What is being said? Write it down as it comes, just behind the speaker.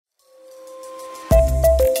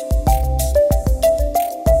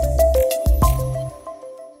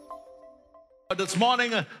This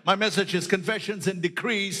morning, my message is Confessions and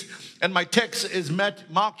Decrees, and my text is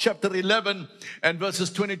Mark chapter 11 and verses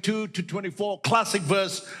 22 to 24, classic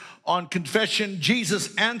verse on confession.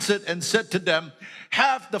 Jesus answered and said to them,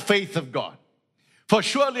 "Have the faith of God. For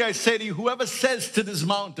surely I say to you, whoever says to this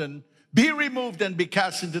mountain, be removed and be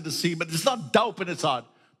cast into the sea, but does not doubt in his heart,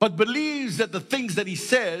 but believes that the things that he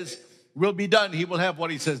says will be done, he will have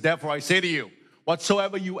what he says. Therefore I say to you,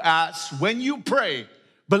 whatsoever you ask, when you pray,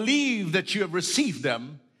 believe that you have received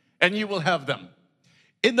them and you will have them."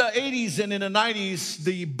 In the 80s and in the 90s,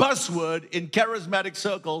 the buzzword in charismatic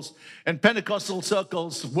circles and Pentecostal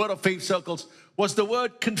circles, word of faith circles, was the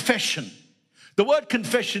word confession. The word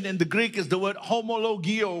confession in the Greek is the word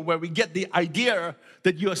homologio, where we get the idea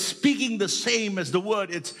that you are speaking the same as the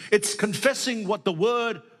word. It's confessing what the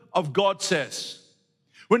word of God says.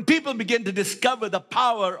 When people begin to discover the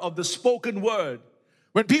power of the spoken word,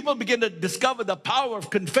 when people begin to discover the power of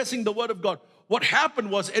confessing the word of God, what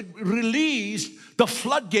happened was it released the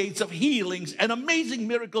floodgates of healings and amazing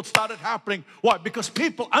miracles started happening. Why? Because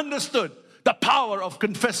people understood the power of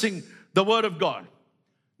confessing the word of God.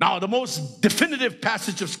 Now, the most definitive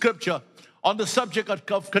passage of scripture on the subject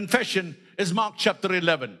of confession is Mark chapter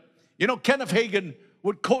 11. You know, Kenneth Hagin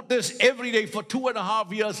would quote this every day for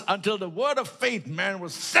 2.5 years until the word of faith, man,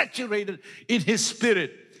 was saturated in his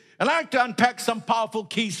spirit. And I'd like to unpack some powerful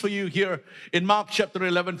keys for you here in Mark chapter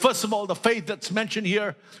 11. First of all, the faith that's mentioned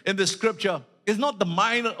here in this scripture is not the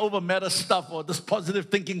mind over matter stuff or this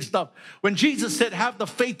positive thinking stuff. When Jesus said, have the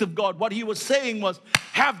faith of God, what he was saying was,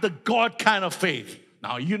 have the God kind of faith.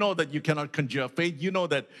 Now, you know that you cannot conjure faith. You know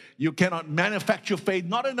that you cannot manufacture faith,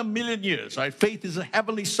 not in a million years, right? Faith is a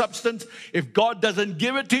heavenly substance. If God doesn't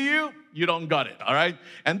give it to you, you don't got it, all right?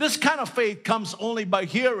 And this kind of faith comes only by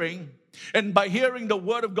hearing, and by hearing the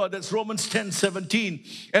word of God. That's Romans 10:17.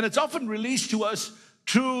 And it's often released to us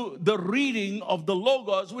through the reading of the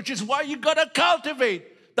Logos, which is why you got to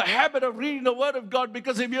cultivate the habit of reading the word of God,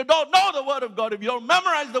 because if you don't know the word of God, if you don't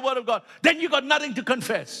memorize the word of God, then you got nothing to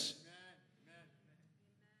confess.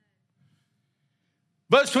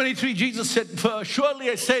 Verse 23, Jesus said, "For surely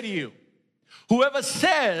I say to you, whoever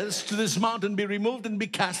says to this mountain, be removed and be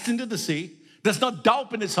cast into the sea, does not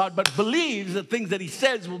doubt in his heart, but believes the things that he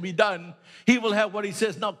says will be done, he will have what he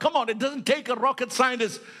says." Now, come on, it doesn't take a rocket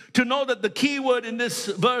scientist to know that the key word in this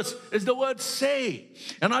verse is the word say.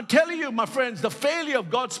 And I tell you, my friends, the failure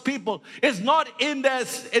of God's people is not in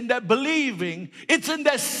their believing, it's in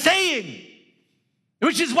their saying.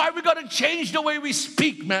 Which is why we got to change the way we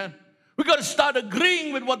speak, man. We got to start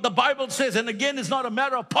agreeing with what the Bible says. And again, it's not a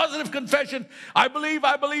matter of positive confession. I believe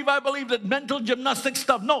that mental gymnastic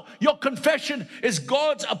stuff. No, your confession is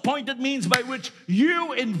God's appointed means by which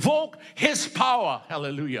you invoke his power.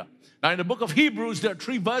 Hallelujah. Now, in the book of Hebrews, there are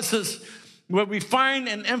 3 verses where we find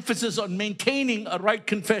an emphasis on maintaining a right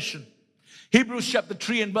confession. Hebrews chapter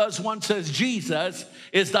 3 and verse 1 says, Jesus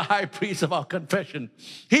is the high priest of our confession.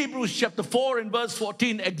 Hebrews chapter 4 and verse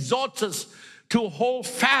 14 exhorts us to hold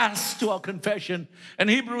fast to our confession. And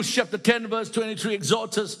Hebrews chapter 10 verse 23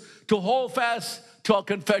 exhorts us to hold fast to our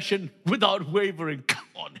confession without wavering. Come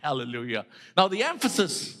on, hallelujah. Now, the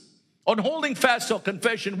emphasis on holding fast to our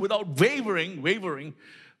confession without wavering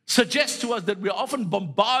suggests to us that we're often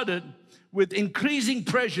bombarded with increasing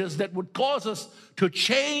pressures that would cause us to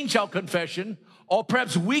change our confession or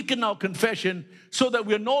perhaps weaken our confession so that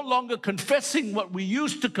we're no longer confessing what we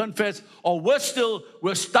used to confess, or we're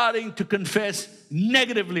starting to confess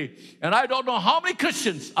negatively. And I don't know how many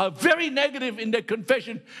Christians are very negative in their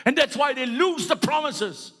confession, and that's why they lose the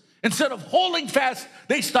promises. Instead of holding fast,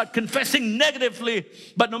 they start confessing negatively.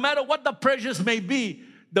 But no matter what the pressures may be,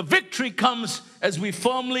 the victory comes as we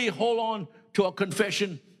firmly hold on to our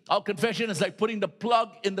confession. Our confession is like putting the plug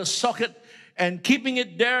in the socket and keeping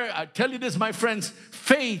it there. I tell you this, my friends,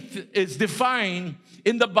 faith is defined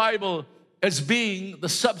in the Bible as being the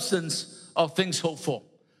substance of things hoped for.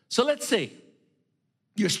 So let's say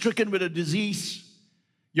you're stricken with a disease,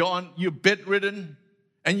 you're bedridden,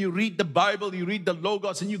 and you read the Bible, you read the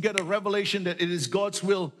Logos, and you get a revelation that it is God's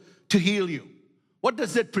will to heal you. What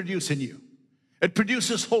does that produce in you? It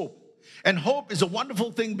produces hope. And hope is a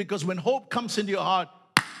wonderful thing, because when hope comes into your heart,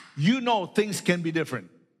 you know things can be different.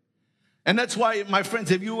 And that's why, my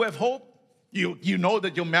friends, if you have hope, you know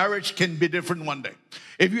that your marriage can be different one day.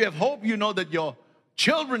 If you have hope, you know that your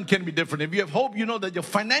children can be different. If you have hope, you know that your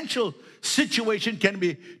financial situation can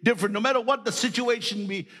be different, no matter what the situation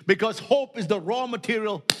be, because hope is the raw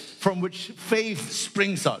material from which faith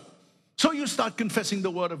springs out. So you start confessing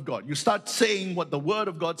the word of God. You start saying what the word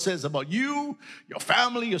of God says about you, your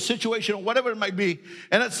family, your situation, or whatever it might be.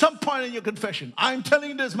 And at some point in your confession, I'm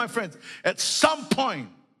telling you this, my friends, at some point,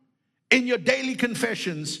 in your daily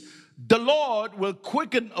confessions, the Lord will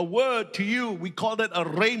quicken a word to you. We call that a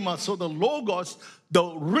rhema. So the logos, the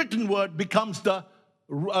written word, becomes the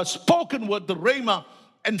spoken word, the rhema.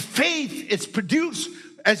 And faith is produced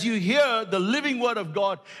as you hear the living word of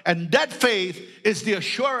God. And that faith is the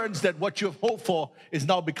assurance that what you've hoped for is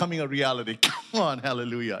now becoming a reality. Come on,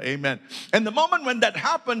 hallelujah, amen. And the moment when that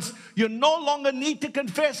happens, you no longer need to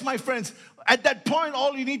confess, my friends. At that point,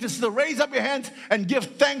 all you need is to raise up your hands and give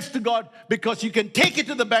thanks to God, because you can take it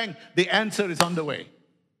to the bank. The answer is on the way.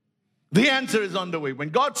 The answer is on the way. When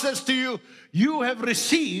God says to you, you have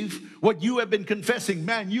received what you have been confessing,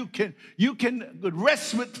 man, you can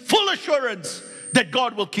rest with full assurance that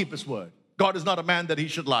God will keep his word. God is not a man that he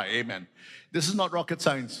should lie. Amen. This is not rocket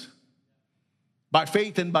science. By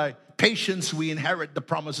faith and by patience, we inherit the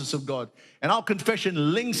promises of God. And our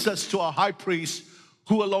confession links us to our high priest,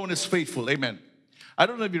 who alone is faithful. Amen. I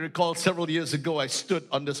don't know if you recall, several years ago, I stood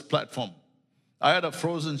on this platform. I had a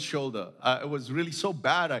frozen shoulder. It was really so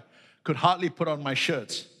bad, I could hardly put on my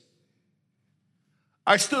shirts.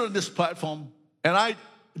 I stood on this platform and I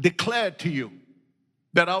declared to you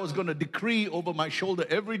that I was going to decree over my shoulder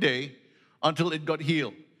every day until it got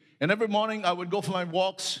healed. And every morning I would go for my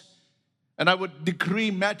walks and I would decree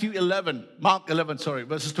Mark 11,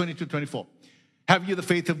 verses 22, 24. Have you the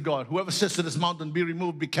faith of God? Whoever says to this mountain, be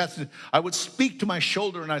removed, be cast. I would speak to my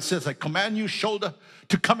shoulder and I says, I command you, shoulder,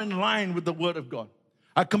 to come in line with the word of God.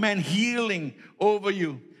 I command healing over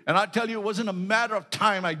you. And I tell you, it wasn't a matter of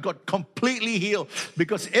time. I got completely healed,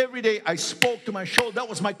 because every day I spoke to my shoulder. That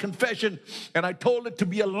was my confession. And I told it to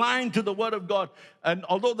be aligned to the word of God. And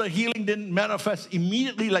although the healing didn't manifest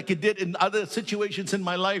immediately like it did in other situations in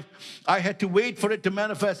my life, I had to wait for it to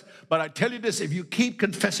manifest. But I tell you this, if you keep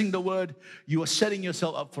confessing the word, you are setting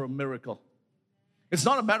yourself up for a miracle. It's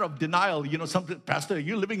not a matter of denial. You know, something, Pastor, are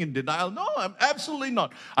you living in denial? No, I'm absolutely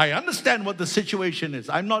not. I understand what the situation is.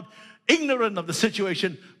 I'm not ignorant of the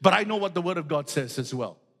situation, but I know what the word of God says as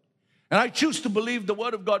well. And I choose to believe the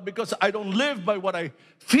word of God, because I don't live by what I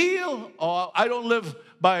feel, or I don't live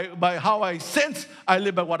by how I sense. I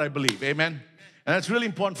live by what I believe. Amen. And that's really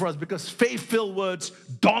important for us, because faith-filled words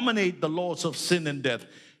dominate the laws of sin and death.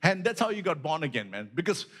 And that's how you got born again, man.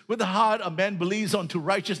 Because with the heart, a man believes unto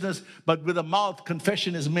righteousness, but with the mouth,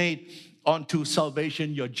 confession is made unto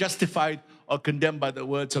salvation. You're justified or condemned by the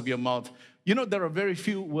words of your mouth. You know, there are very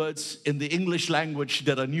few words in the English language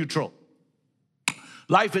that are neutral.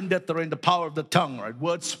 Life and death are in the power of the tongue, right?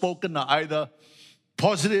 Words spoken are either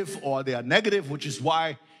positive or they are negative, which is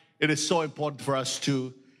why it is so important for us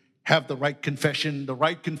to have the right confession. The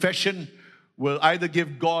right confession will either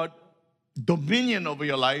give God dominion over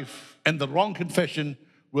your life, and the wrong confession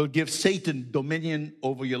will give Satan dominion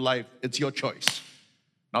over your life. It's your choice.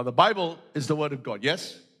 Now, the Bible is the word of God,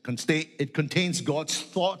 yes? It contains God's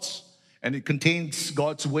thoughts, and it contains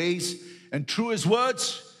God's ways. And through his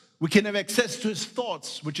words, we can have access to his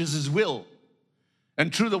thoughts, which is his will.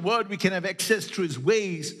 And through the word, we can have access to his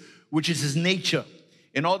ways, which is his nature,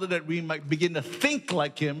 in order that we might begin to think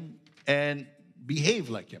like him and behave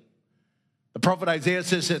like him. The prophet Isaiah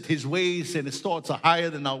says that his ways and his thoughts are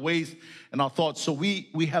higher than our ways and our thoughts. So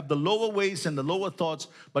we have the lower ways and the lower thoughts,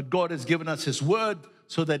 but God has given us his word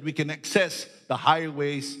so that we can access the higher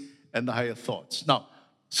ways and the higher thoughts. Now,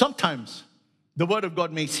 sometimes the word of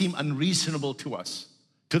God may seem unreasonable to us,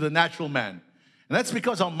 to the natural man. And that's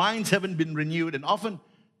because our minds haven't been renewed, and often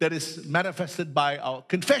that is manifested by our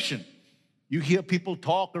confession. You hear people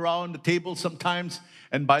talk around the table sometimes,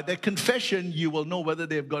 and by their confession, you will know whether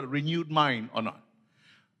they've got a renewed mind or not.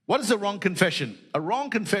 What is a wrong confession? A wrong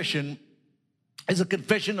confession is a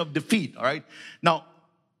confession of defeat, all right? Now,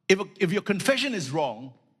 if your confession is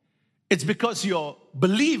wrong, it's because your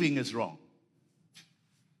believing is wrong.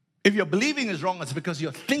 If your believing is wrong, it's because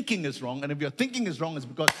your thinking is wrong. And if your thinking is wrong, it's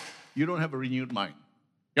because you don't have a renewed mind.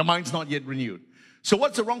 Your mind's not yet renewed. So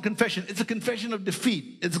what's a wrong confession? It's a confession of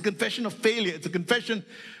defeat. It's a confession of failure. It's a confession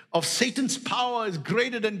of Satan's power is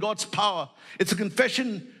greater than God's power. It's a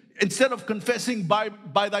confession, instead of confessing by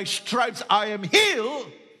thy stripes I am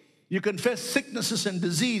healed, you confess sicknesses and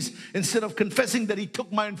disease. Instead of confessing that he took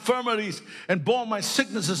my infirmities and bore my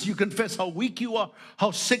sicknesses, you confess how weak you are,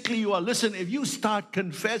 how sickly you are. Listen, if you start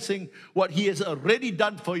confessing what he has already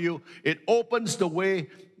done for you, it opens the way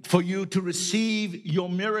for you to receive your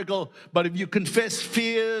miracle. But if you confess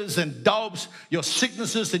fears and doubts, your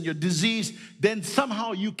sicknesses and your disease, then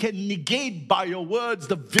somehow you can negate by your words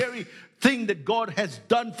the very thing that God has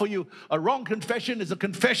done for you. A wrong confession is a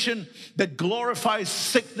confession that glorifies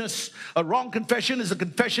sickness. A wrong confession is a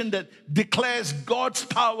confession that declares God's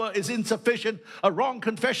power is insufficient. A wrong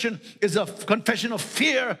confession is a confession of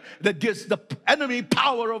fear that gives the enemy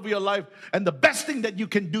power over your life. And the best thing that you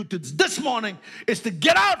can do this morning is to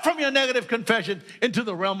get out from your negative confession into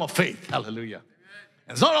the realm of faith. Hallelujah.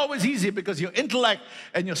 It's not always easy because your intellect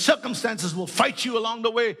and your circumstances will fight you along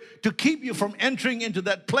the way to keep you from entering into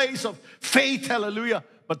that place of faith. Hallelujah.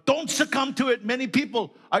 But don't succumb to it. Many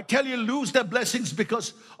people, I tell you, lose their blessings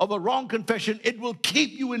because of a wrong confession. It will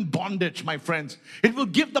keep you in bondage, my friends. It will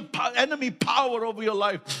give the enemy power over your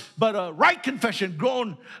life. But a right confession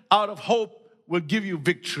grown out of hope will give you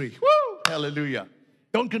victory. Woo! Hallelujah.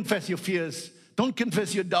 Don't confess your fears. Don't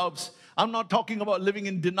confess your doubts. I'm not talking about living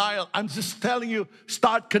in denial. I'm just telling you,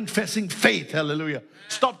 start confessing faith. Hallelujah.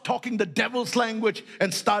 Stop talking the devil's language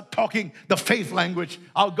and start talking the faith language.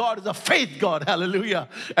 Our God is a faith God. Hallelujah.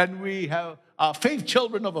 And we have our faith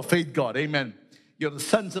children of a faith God. Amen. You're the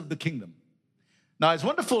sons of the kingdom. Now, as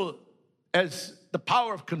wonderful as the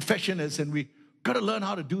power of confession is, and we got to learn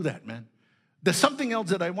how to do that, man. There's something else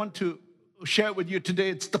that I want to share with you today.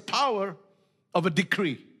 It's the power of a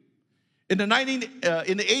decree. In the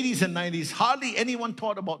 80s and 90s, hardly anyone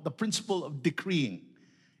thought about the principle of decreeing.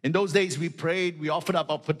 In those days, we prayed, we offered up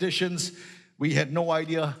our petitions. We had no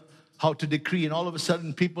idea how to decree. And all of a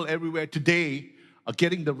sudden, people everywhere today are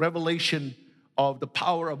getting the revelation of the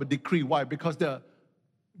power of a decree. Why? Because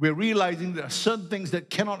we're realizing there are certain things that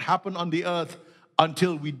cannot happen on the earth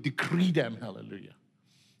until we decree them. Hallelujah.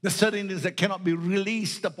 There's certain things that cannot be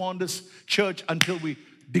released upon this church until we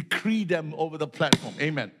decree them over the platform.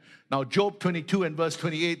 Amen. Now, Job 22 and verse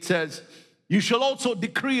 28 says, you shall also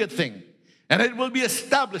decree a thing, and it will be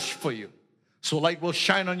established for you. So light will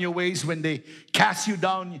shine on your ways when they cast you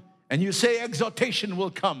down, and you say exhortation will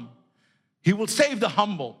come. He will save the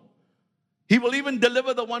humble. He will even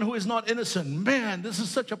deliver the one who is not innocent. Man, this is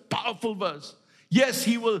such a powerful verse. Yes,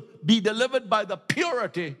 he will be delivered by the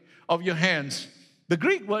purity of your hands. The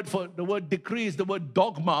Greek word for the word decree is the word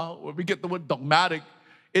dogma, where we get the word dogmatic.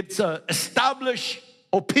 It's establish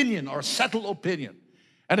opinion or settled opinion.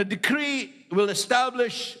 And a decree will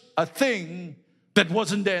establish a thing that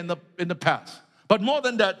wasn't there in the past. But more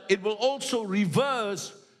than that, it will also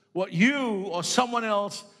reverse what you or someone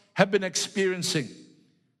else have been experiencing.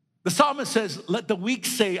 The psalmist says, let the weak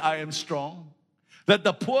say I am strong. Let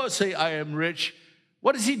the poor say I am rich.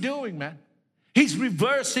 What is he doing, man? He's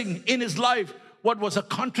reversing in his life what was a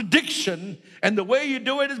contradiction, and the way you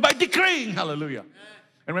do it is by decreeing. Hallelujah.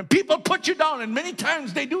 And when people put you down, and many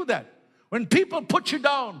times they do that, when people put you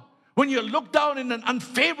down, when you're looked down in an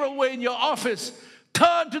unfavorable way in your office,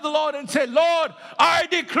 turn to the Lord and say, Lord, I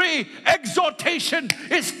decree exhortation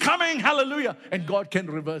is coming. Hallelujah. And God can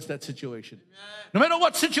reverse that situation. No matter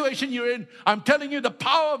what situation you're in, I'm telling you, the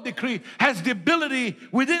power of decree has the ability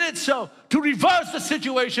within itself to reverse the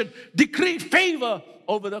situation, decree favor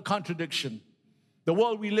over the contradiction. The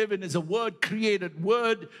world we live in is a word created,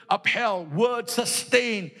 word upheld, word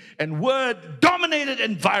sustained, and word dominated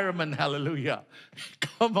environment. Hallelujah.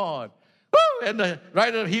 Come on. Woo! And the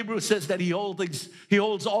writer of Hebrews says that he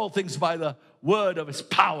holds all things by the word of his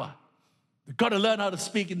power. We've got to learn how to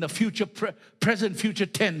speak in the future, present, future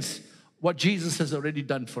tense, what Jesus has already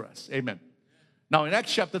done for us. Amen. Now in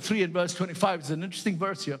Acts chapter 3 and verse 25, it's an interesting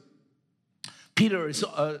verse here. Peter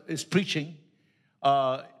is preaching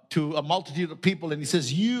to a multitude of people, and he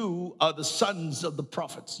says, you are the sons of the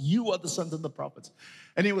prophets. You are the sons of the prophets.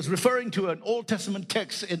 And he was referring to an Old Testament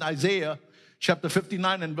text in Isaiah chapter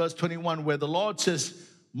 59 and verse 21, where the Lord says,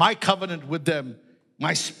 my covenant with them,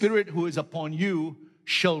 my spirit who is upon you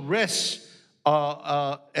shall rest,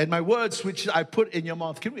 and my words which I put in your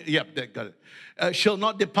mouth, got it, shall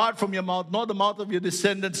not depart from your mouth, nor the mouth of your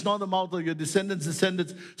descendants, nor the mouth of your descendants'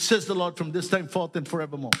 descendants, says the Lord, from this time forth and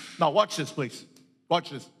forevermore. Now watch this, please. Watch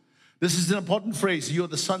this. This is an important phrase. You are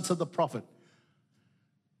the sons of the prophet.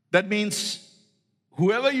 That means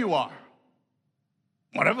whoever you are,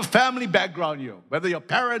 whatever family background you are, whether your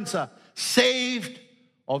parents are saved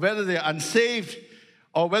or whether they're unsaved,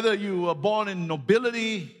 or whether you were born in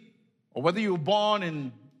nobility or whether you were born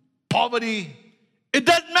in poverty, it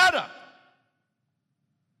doesn't matter.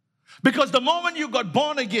 Because the moment you got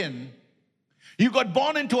born again, you got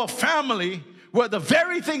born into a family where the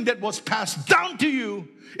very thing that was passed down to you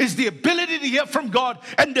is the ability to hear from God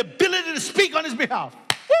and the ability to speak on his behalf.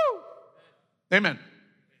 Woo! Amen.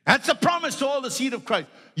 That's a promise to all the seed of Christ.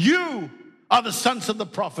 You are the sons of the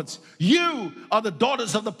prophets. You are the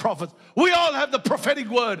daughters of the prophets. We all have the prophetic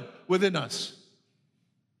word within us.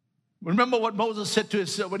 Remember what Moses said to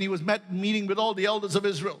us when he was meeting with all the elders of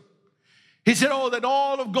Israel. He said, oh, that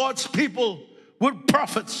all of God's people were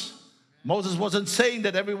prophets. Moses wasn't saying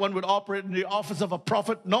that everyone would operate in the office of a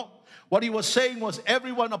prophet. No. What he was saying was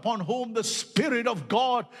everyone upon whom the Spirit of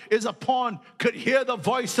God is upon could hear the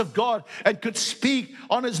voice of God and could speak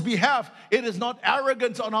on his behalf. It is not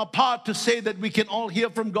arrogance on our part to say that we can all hear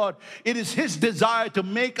from God. It is his desire to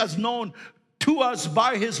make us known to us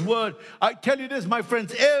by his word. I tell you this, my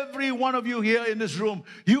friends, every one of you here in this room,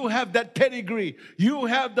 you have that pedigree. You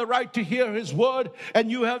have the right to hear his word,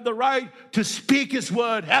 and you have the right to speak his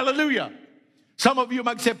word. Hallelujah. Some of you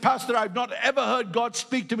might say, Pastor, I've not ever heard God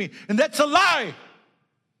speak to me. And that's a lie.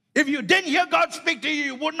 If you didn't hear God speak to you,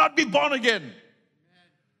 you would not be born again.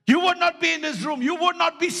 You would not be in this room. You would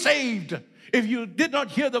not be saved if you did not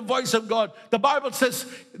hear the voice of God. The Bible says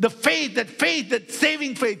that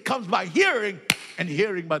saving faith comes by hearing, and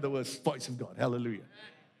hearing by the voice of God. Hallelujah.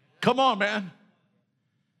 Come on, man.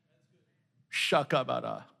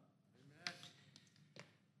 Shakabara.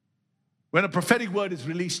 When a prophetic word is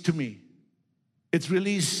released to me, it's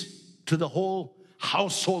released to the whole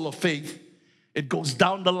household of faith. It goes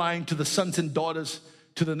down the line to the sons and daughters,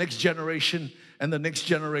 to the next generation and the next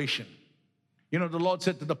generation. You know, the Lord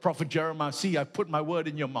said to the prophet Jeremiah, see, I put my word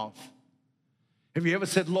in your mouth. Have you ever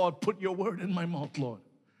said, Lord, put your word in my mouth, Lord?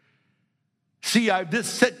 See, I've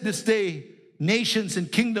set this day nations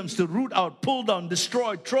and kingdoms to root out, pull down,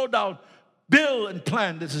 destroy, throw down, build and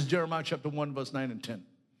plan. This is Jeremiah chapter 1, verse 9 and 10.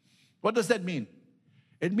 What does that mean?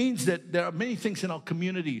 It means that there are many things in our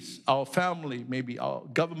communities, our family, maybe our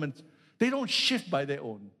government, they don't shift by their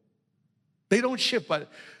own. They don't shift by.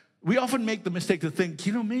 We often make the mistake to think,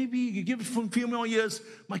 you know, maybe you give it for a few more years,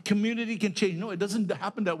 my community can change. No, it doesn't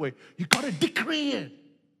happen that way. You got to decree it.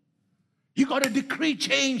 You got to decree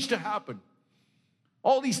change to happen.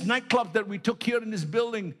 All these nightclubs that we took here in this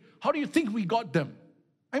building, how do you think we got them?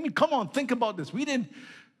 I mean, come on, think about this. We didn't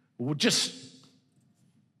just,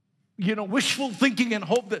 wishful thinking and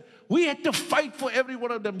hope that we had to fight for every one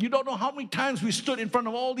of them. You don't know how many times we stood in front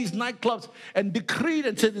of all these nightclubs and decreed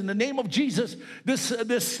and said, in the name of Jesus, this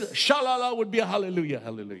shalala would be a hallelujah,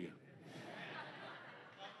 hallelujah.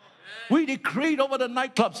 We decreed over the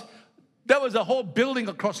nightclubs. There was a whole building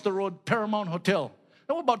across the road, Paramount Hotel.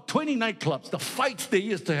 There were about 20 nightclubs. The fights they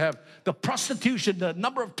used to have, the prostitution, the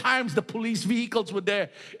number of times the police vehicles were there.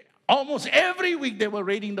 Almost every week they were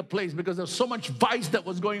raiding the place because there was so much vice that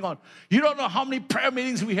was going on. You don't know how many prayer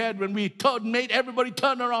meetings we had when we made everybody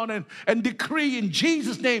turn around and decree in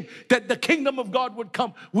Jesus' name that the kingdom of God would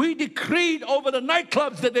come. We decreed over the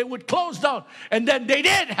nightclubs that they would close down, and then they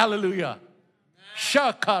did. Hallelujah.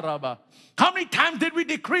 Shakaraba. How many times did we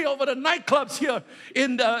decree over the nightclubs here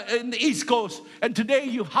in the East Coast? And today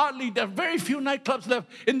there are very few nightclubs left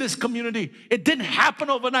in this community. It didn't happen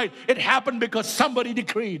overnight. It happened because somebody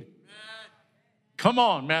decreed. Come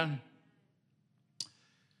on, man.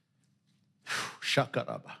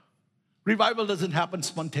 Shakaraba. Revival doesn't happen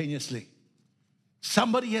spontaneously.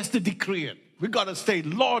 Somebody has to decree it. We got to say,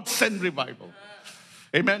 Lord, send revival.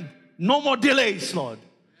 Amen. No more delays, Lord.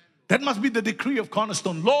 That must be the decree of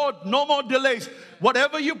Cornerstone. Lord, no more delays.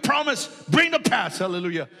 Whatever you promise, bring to pass.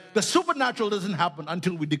 Hallelujah. The supernatural doesn't happen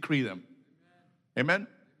until we decree them. Amen.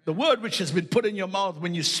 The word which has been put in your mouth,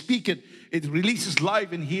 when you speak it, it releases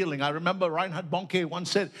life and healing. I remember Reinhard Bonnke once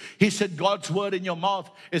said, he said, God's word in your mouth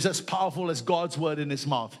is as powerful as God's word in his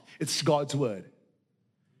mouth. It's God's word.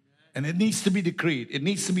 And it needs to be decreed. It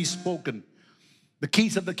needs to be spoken. The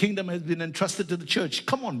keys of the kingdom has been entrusted to the church.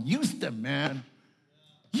 Come on, use them, man.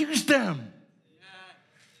 Use them.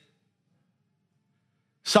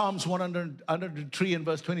 Psalms 103 and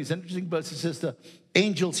verse 20 is an interesting verse. It says the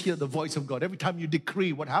angels hear the voice of God. Every time you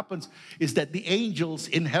decree, what happens is that the angels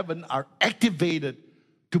in heaven are activated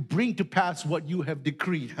to bring to pass what you have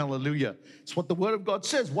decreed. Hallelujah. It's what the word of God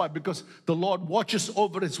says. Why? Because the Lord watches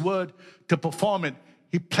over his word to perform it.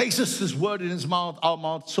 He places his word in his mouth, our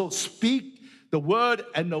mouth. So speak the word,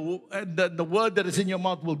 and the word that is in your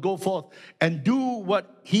mouth will go forth and do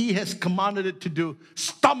what he has commanded it to do.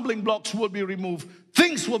 Stumbling blocks will be removed.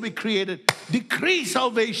 Things will be created. Decree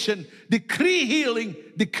salvation. Decree healing.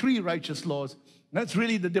 Decree righteous laws. That's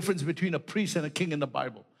really the difference between a priest and a king in the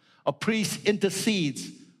Bible. A priest intercedes,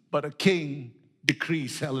 but a king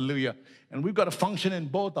decrees. Hallelujah. And we've got to function in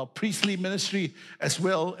both our priestly ministry as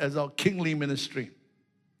well as our kingly ministry.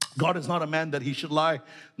 God is not a man that he should lie,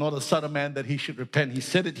 nor the son of man that he should repent. He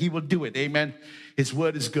said it, he will do it. Amen. His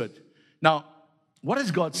word is good. Now, what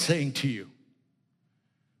is God saying to you?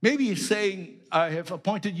 Maybe he's saying, I have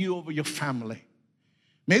appointed you over your family.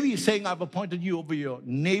 Maybe he's saying, I've appointed you over your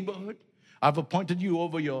neighborhood. I've appointed you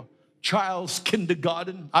over your child's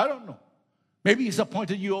kindergarten. I don't know. Maybe he's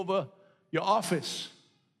appointed you over your office.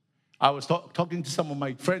 I was talking to some of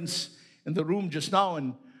my friends in the room just now,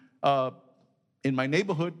 and in my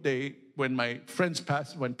neighborhood, when my friends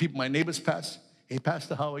pass, my neighbors pass, hey,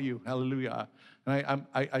 Pastor, how are you? Hallelujah. And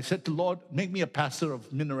I said to Lord, make me a pastor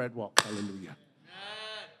of Minaret Walk. Hallelujah.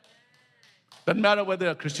 Doesn't matter whether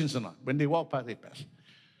they're Christians or not. When they walk past, they pass.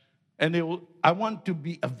 And I want to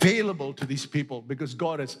be available to these people because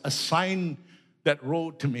God has assigned that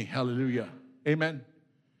road to me. Hallelujah. Amen.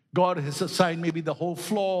 God has assigned maybe the whole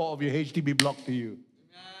floor of your HDB block to you.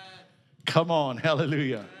 Amen. Come on.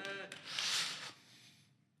 Hallelujah. Amen.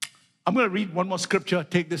 I'm going to read one more scripture,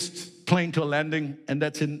 take this plane to a landing, and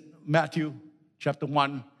that's in Matthew chapter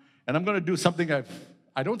 1. And I'm going to do something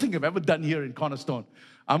I don't think I've ever done here in Cornerstone.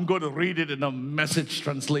 I'm going to read it in a Message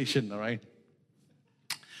translation, all right?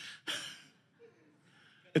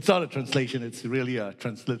 It's not a translation, it's really a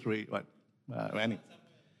transliterate one. Anyway,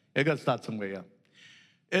 you got to start somewhere,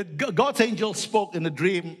 yeah. God's angel spoke in a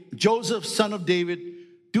dream, Joseph, son of David,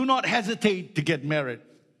 do not hesitate to get married.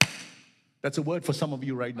 That's a word for some of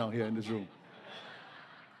you right now here in this room.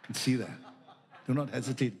 You can see that. Do not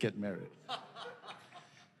hesitate to get married.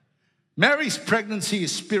 Mary's pregnancy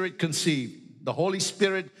is spirit conceived. The Holy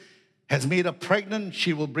Spirit has made her pregnant.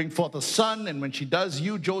 She will bring forth a son, and when she does,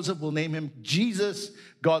 you, Joseph, will name him Jesus.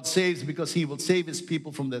 God saves because he will save his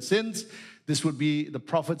people from their sins. This would be the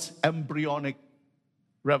prophet's embryonic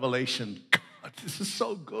revelation. God, this is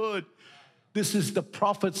so good. This is the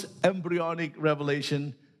prophet's embryonic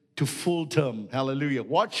revelation to full term. Hallelujah.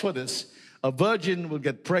 Watch for this. A virgin will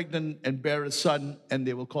get pregnant and bear a son, and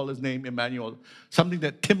they will call his name Emmanuel. Something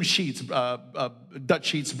that Tim Sheets, Dutch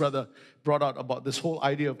Sheets' brother, brought out about this whole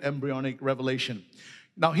idea of embryonic revelation.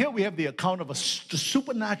 Now here we have the account of the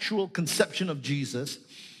supernatural conception of Jesus.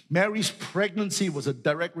 Mary's pregnancy was a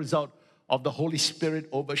direct result of the Holy Spirit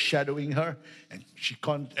overshadowing her, and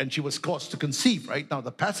she was caused to conceive, right? Now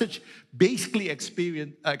the passage basically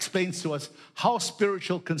explains to us how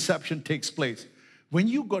spiritual conception takes place. When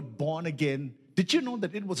you got born again, did you know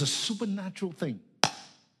that it was a supernatural thing?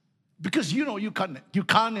 Because you know you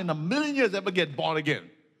can't in a million years ever get born again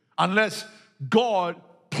unless God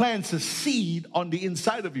plants a seed on the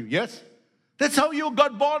inside of you, yes? That's how you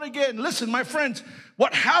got born again. Listen, my friends,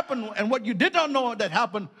 what happened and what you did not know that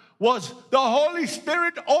happened was the Holy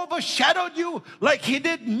Spirit overshadowed you like he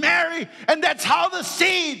did Mary, and that's how the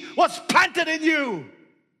seed was planted in you.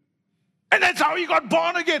 And that's how you got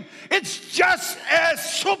born again. It's just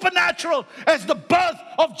as supernatural as the birth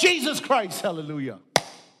of Jesus Christ. Hallelujah.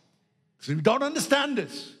 So we don't understand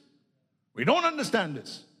this. We don't understand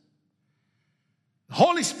this. The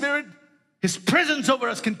Holy Spirit, his presence over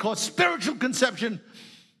us can cause spiritual conception.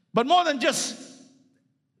 But more than just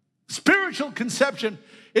spiritual conception,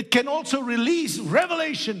 it can also release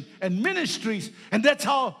revelation and ministries. And that's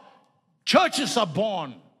how churches are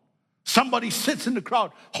born. Somebody sits in the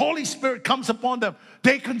crowd. Holy Spirit comes upon them.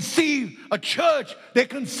 They conceive a church. They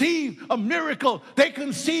conceive a miracle. They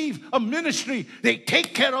conceive a ministry. They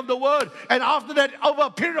take care of the word. And after that, over a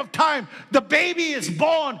period of time, the baby is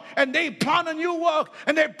born and they plant a new work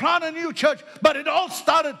and they plant a new church. But it all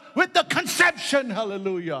started with the conception.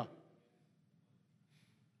 Hallelujah.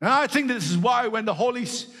 And I think this is why when the Holy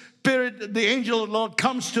Spirit, the angel of the Lord,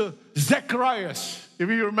 comes to Zacharias, if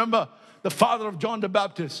you remember, the father of John the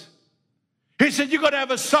Baptist, he said, you're going to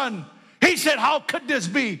have a son. He said, how could this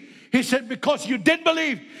be? He said, because you didn't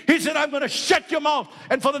believe. He said, I'm going to shut your mouth.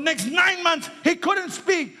 And for the next 9 months, he couldn't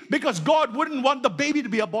speak because God wouldn't want the baby to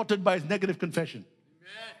be aborted by his negative confession.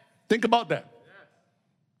 Amen. Think about that. Yes.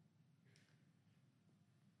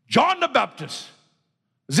 John the Baptist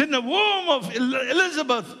was in the womb of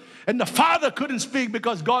Elizabeth, and the father couldn't speak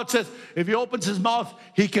because God says, if he opens his mouth,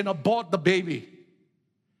 he can abort the baby.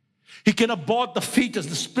 He can abort the fetus,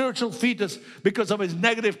 the spiritual fetus, because of his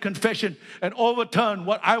negative confession and overturn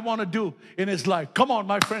what I want to do in his life. Come on,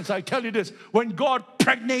 my friends, I tell you this. When God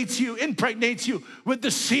impregnates you with the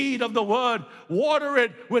seed of the word, water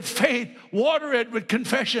it with faith, water it with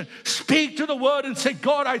confession. Speak to the word and say,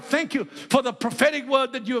 God, I thank you for the prophetic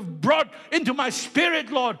word that you have brought into my spirit,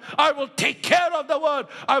 Lord. I will take care of the word.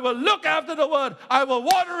 I will look after the word. I will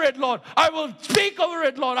water it, Lord. I will speak over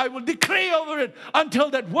it, Lord. I will decree over it until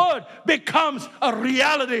that word becomes a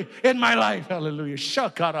reality in my life. Hallelujah.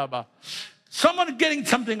 Shakaraba. Someone getting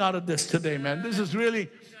something out of this today, man. This is really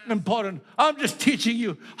important. I'm just teaching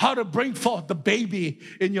you how to bring forth the baby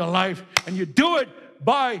in your life. And you do it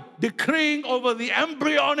by decreeing over the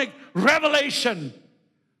embryonic revelation.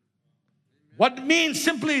 What it means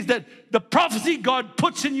simply is that the prophecy God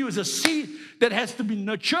puts in you is a seed that has to be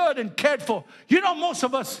nurtured and cared for. You know, most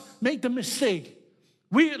of us make the mistake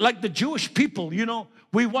We, like the Jewish people,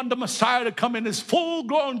 we want the Messiah to come in his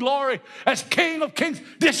full-grown glory as King of Kings.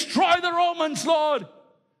 Destroy the Romans, Lord.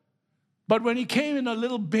 But when he came in a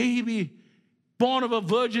little baby, born of a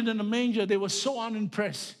virgin in a manger, they were so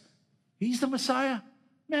unimpressed. He's the Messiah?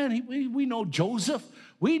 Man, we know Joseph.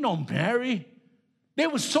 We know Mary. They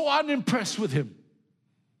were so unimpressed with him.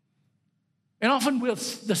 And often we're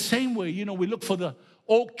the same way. We look for the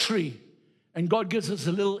oak tree, and God gives us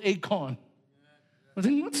a little acorn. I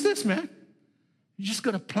think, what's this, man? You just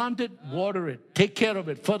got to plant it, water it, take care of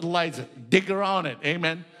it, fertilize it, dig around it.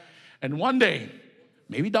 Amen. And one day,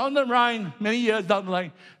 maybe down the line, many years down the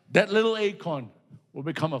line, that little acorn will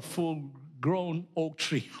become a full-grown oak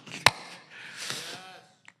tree.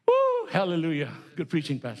 Woo, hallelujah. Good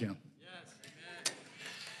preaching, Pastor Young.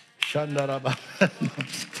 Shandaraba.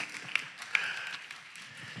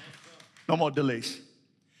 No more delays.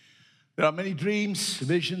 There are many dreams,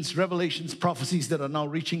 visions, revelations, prophecies that are now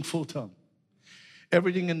reaching full term.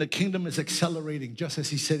 Everything in the kingdom is accelerating just as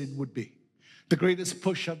he said it would be. The greatest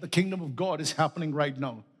push of the kingdom of God is happening right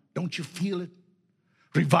now. Don't you feel it?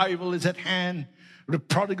 Revival is at hand. The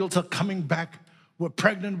prodigals are coming back. We're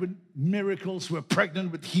pregnant with miracles. We're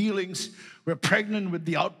pregnant with healings. We're pregnant with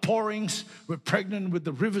the outpourings. We're pregnant with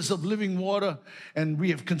the rivers of living water. And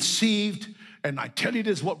we have conceived. And I tell you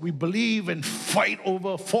this, what we believe and fight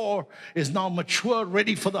over for is now mature,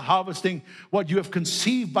 ready for the harvesting. What you have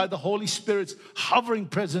conceived by the Holy Spirit's hovering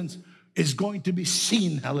presence is going to be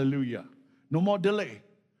seen. Hallelujah. No more delay.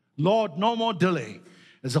 Lord, no more delay.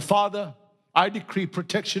 As a father, I decree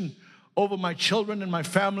protection over my children and my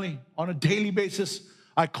family on a daily basis.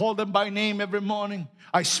 I call them by name every morning.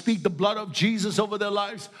 I speak the blood of Jesus over their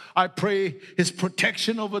lives. I pray his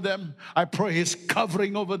protection over them. I pray his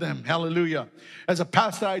covering over them. Hallelujah. As a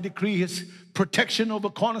pastor, I decree his protection over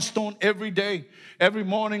Cornerstone every day. Every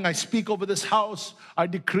morning, I speak over this house. I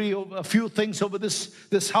decree over a few things over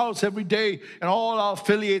this house every day. And all our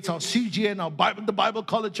affiliates, our CGN, the Bible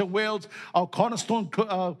College of Wales, our Cornerstone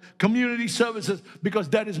community services, because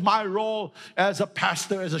that is my role as a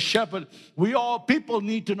pastor, as a shepherd. People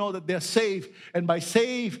need to know that they're safe. And by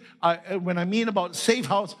safe, when I mean about safe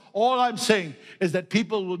house, all I'm saying is that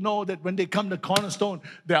people will know that when they come to Cornerstone,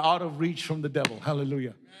 they're out of reach from the devil. Hallelujah.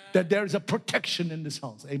 Amen. That there is a protection in this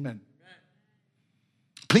house. Amen. Amen.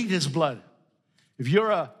 Plead his blood. If you're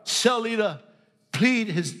a cell leader, plead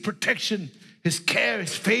his protection, his care,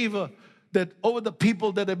 his favor that over the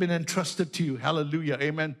people that have been entrusted to you. Hallelujah.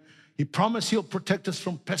 Amen. He promised he'll protect us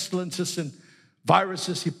from pestilences and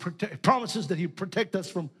viruses. He promises that he'll protect us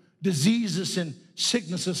from diseases and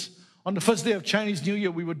sicknesses. On the first day of Chinese New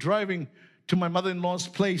Year, we were driving to my mother-in-law's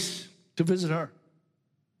place to visit her.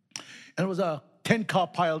 And it was a 10-car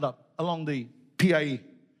piled up along the PIE.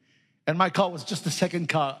 And my car was just the second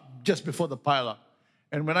car just before the pileup.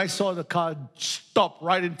 And when I saw the car stop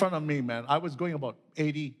right in front of me, man, I was going about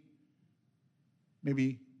 80,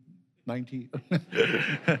 maybe 90,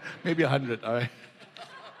 maybe 100, all right?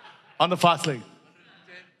 On the fast lane.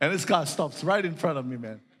 And this car stops right in front of me,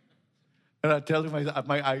 man. And I tell him,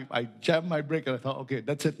 I jammed my brake and I thought, okay,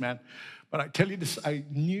 that's it, man. But I tell you this, I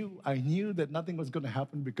knew that nothing was going to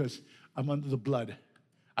happen because I'm under the blood.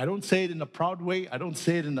 I don't say it in a proud way. I don't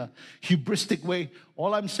say it in a hubristic way.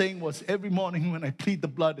 All I'm saying was every morning when I plead the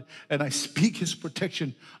blood and I speak his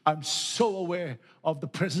protection, I'm so aware of the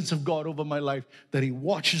presence of God over my life that he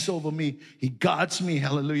watches over me, he guards me,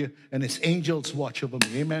 hallelujah, and his angels watch over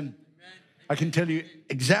me. Amen. I can tell you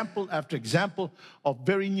example after example of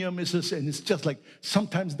very near misses, and it's just like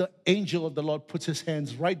sometimes the angel of the Lord puts his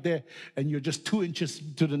hands right there, and you're just 2 inches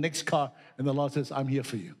to the next car, and the Lord says, I'm here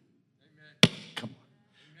for you. Amen. Come on.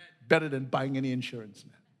 Amen. Better than buying any insurance,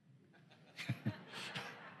 man.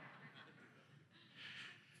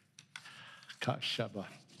 Kashaba.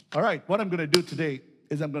 All right, what I'm going to do today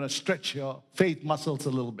is I'm going to stretch your faith muscles a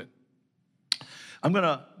little bit. I'm going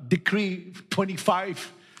to decree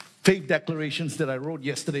 25 faith declarations that I wrote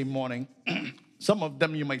yesterday morning. Some of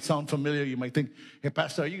them you might sound familiar. You might think, hey,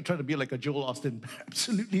 Pastor, are you trying to be like a Joel Austin?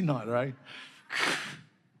 Absolutely not, right?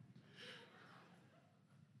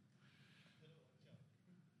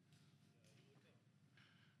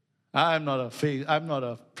 I'm not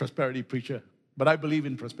a prosperity preacher, but I believe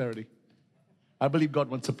in prosperity. I believe God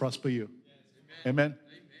wants to prosper you. Yes, amen.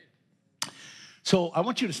 Amen. So I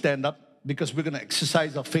want you to stand up because we're going to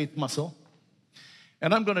exercise our faith muscle.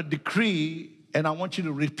 And I'm going to decree, and I want you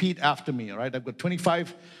to repeat after me, all right? I've got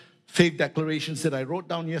 25 faith declarations that I wrote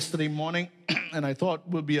down yesterday morning, and I thought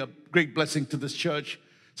will be a great blessing to this church.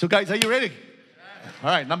 So guys, are you ready? Yes. All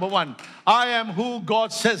right, number one. I am who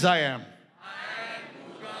God says I am. I am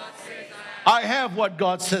who God says I am. I have what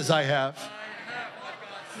God says I have.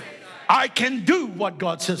 I can do what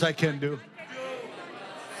God says I can do.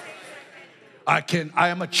 I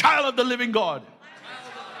am a child of the living God.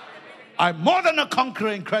 I'm more than a conqueror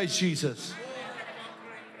in Christ Jesus.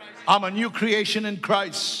 I'm a new creation in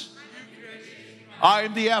Christ. I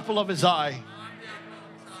am the apple of his eye.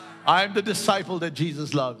 I am the disciple that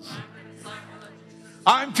Jesus loves.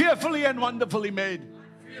 I'm fearfully and wonderfully made.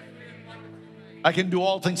 I can do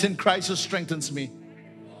all things in Christ who strengthens me.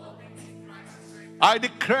 I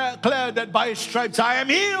declare that by his stripes I am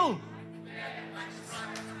healed.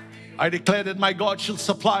 I declare that my God shall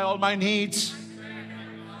supply all my needs.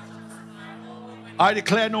 I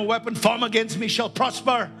declare no weapon formed against me shall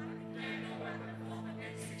prosper.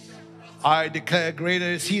 I declare greater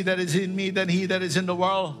is he that is in me than he that is in the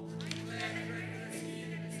world.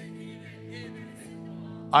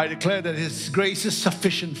 I declare that his grace is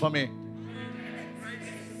sufficient for me.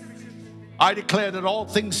 I declare that all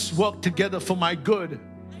things work together for my good.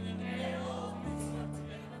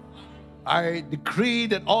 I decree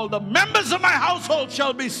that all the members of my household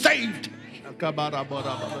shall be saved.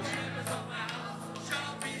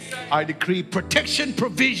 I decree protection,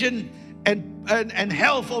 provision, and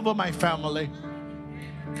health over my family.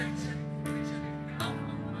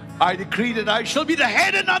 I decree that I shall be the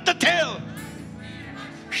head and not the tail.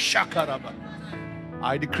 Shakaraba.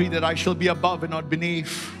 I decree that I shall be above and not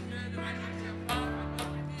beneath.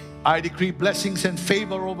 I decree blessings and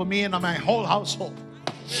favor over me and my whole household.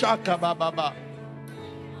 Shakababa.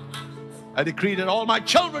 I decree that all my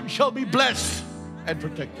children shall be blessed and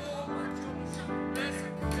protected.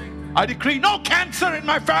 I decree no cancer in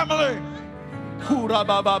my family.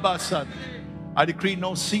 I decree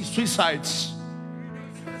no suicides,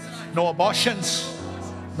 no abortions,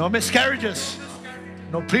 no miscarriages,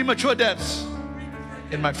 no premature deaths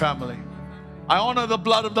in my family. I honor the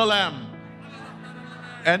blood of the Lamb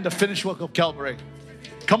and the finished work of Calvary.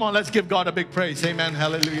 Come on, let's give God a big praise. Amen.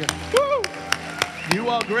 Hallelujah. Woo! You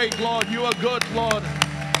are great, Lord. You are good, Lord.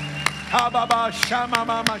 Ha-ba-ba,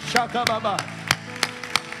 shama-mama, shaka-ba-ba.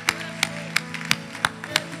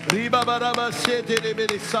 Riba-ba-ra-ba,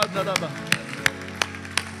 sete-de-be-de, sa-na-ra-ba.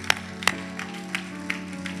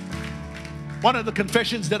 One of the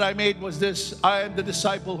confessions that I made was this: I am the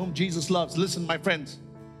disciple whom Jesus loves. Listen, my friends,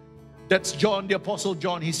 that's John, the Apostle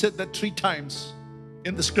John. He said that 3 times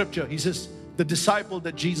in the scripture. He says, the disciple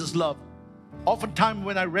that Jesus loved. Oftentimes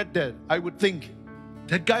when I read that, I would think,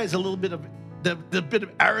 that guy is a little bit of the bit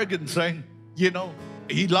of arrogance, right? You know,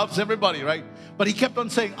 he loves everybody, right? But he kept on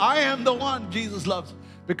saying, I am the one Jesus loves.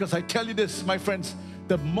 Because I tell you this, my friends,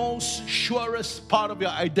 the most surest part of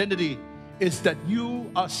your identity is that you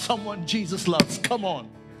are someone Jesus loves. Come on.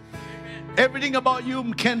 Everything about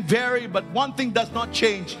you can vary, but one thing does not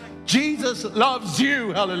change. Jesus loves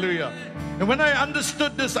you. Hallelujah. And when I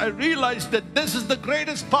understood this, I realized that this is the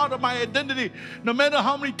greatest part of my identity. No matter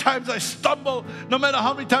how many times I stumble, no matter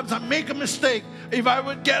how many times I make a mistake, if I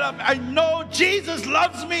would get up, I know Jesus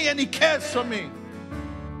loves me and he cares for me.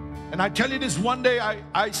 And I tell you this, one day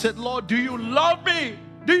I said, Lord, do you love me?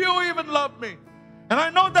 Do you even love me? And I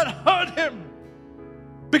know that hurt him.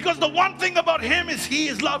 Because the one thing about him is he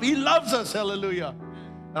is love. He loves us. Hallelujah.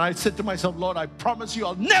 And I said to myself, Lord, I promise you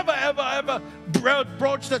I'll never, ever, ever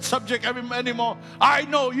broach that subject anymore. I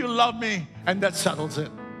know you love me. And that settles it.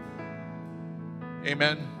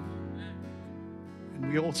 Amen.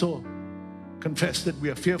 And we also confess that we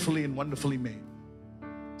are fearfully and wonderfully made.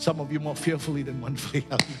 Some of you more fearfully than wonderfully.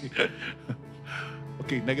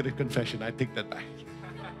 Okay, negative confession. I take that back.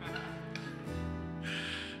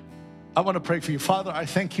 I want to pray for you. Father, I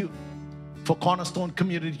thank you for Cornerstone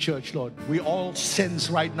Community Church, Lord. We all sense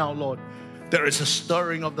right now, Lord, there is a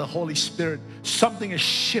stirring of the Holy Spirit. Something is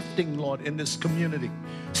shifting, Lord, in this community.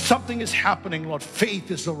 Something is happening, Lord. Faith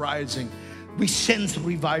is arising. We sense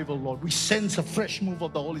revival, Lord. We sense a fresh move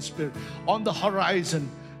of the Holy Spirit on the horizon.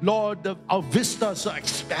 Lord, our vistas are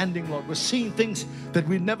expanding, Lord. We're seeing things that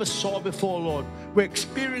we never saw before, Lord. We're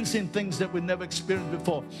experiencing things that we never experienced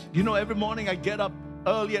before. You know, every morning I get up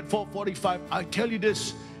early at 4:45. I tell you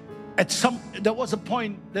this, there was a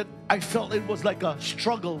point that I felt it was like a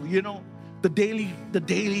struggle, you know, the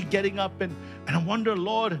daily getting up, and I wonder,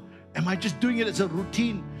 Lord, am I just doing it as a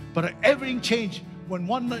routine? But everything changed when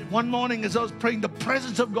one morning as I was praying, the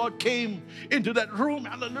presence of God came into that room.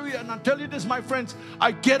 Hallelujah. And I tell you this, my friends,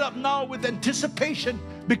 I get up now with anticipation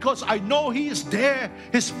because I know he is there.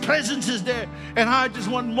 His presence is there. And I just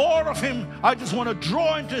want more of him. I just want to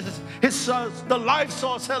draw into the life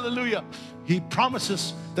source. Hallelujah. He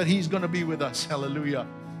promises that he's going to be with us. Hallelujah.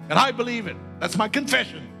 And I believe it. That's my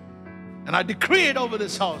confession. And I decree it over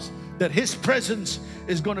this house that his presence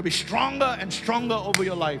is going to be stronger and stronger over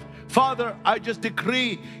your life. Father, I just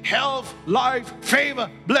decree health, life, favor,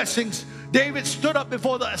 blessings. David stood up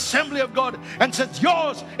before the assembly of God and said,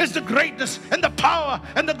 yours is the greatness and the power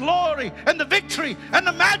and the glory and the victory and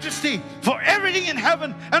the majesty, for everything in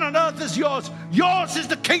heaven and on earth is yours. Yours is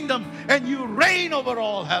the kingdom and you reign over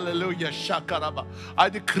all. Hallelujah. Shakaraba. I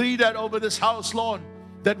decree that over this house, Lord,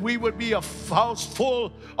 that we would be a house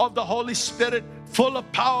full of the Holy Spirit, full of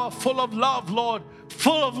power, full of love, Lord,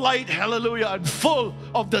 full of light, hallelujah, and full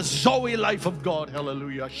of the Zoe life of God,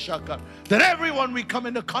 hallelujah, shaka. That everyone we come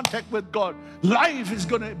into contact with, God, life is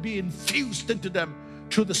going to be infused into them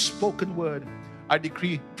through the spoken word. I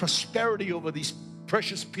decree prosperity over these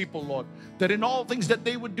precious people, Lord, that in all things that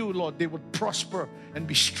they would do, Lord, they would prosper and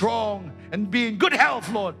be strong and be in good health,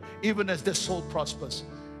 Lord, even as their soul prospers.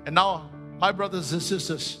 And now, my brothers and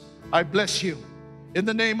sisters, I bless you in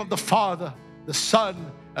the name of the Father, the Son,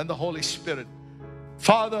 and the Holy Spirit.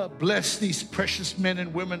 Father, bless these precious men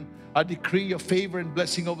and women. I decree your favor and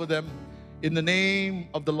blessing over them in the name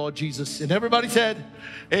of the Lord Jesus. And everybody said,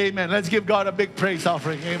 amen. Let's give God a big praise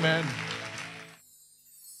offering. Amen.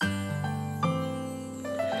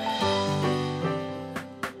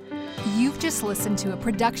 You've just listened to a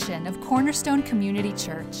production of Cornerstone Community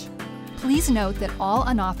Church. Please note that all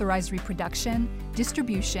unauthorized reproduction,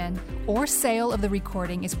 distribution, or sale of the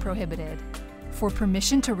recording is prohibited. For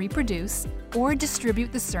permission to reproduce or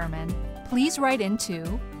distribute the sermon, please write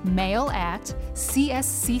into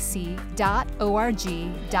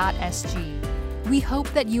mail@cscc.org.sg. We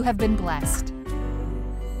hope that you have been blessed.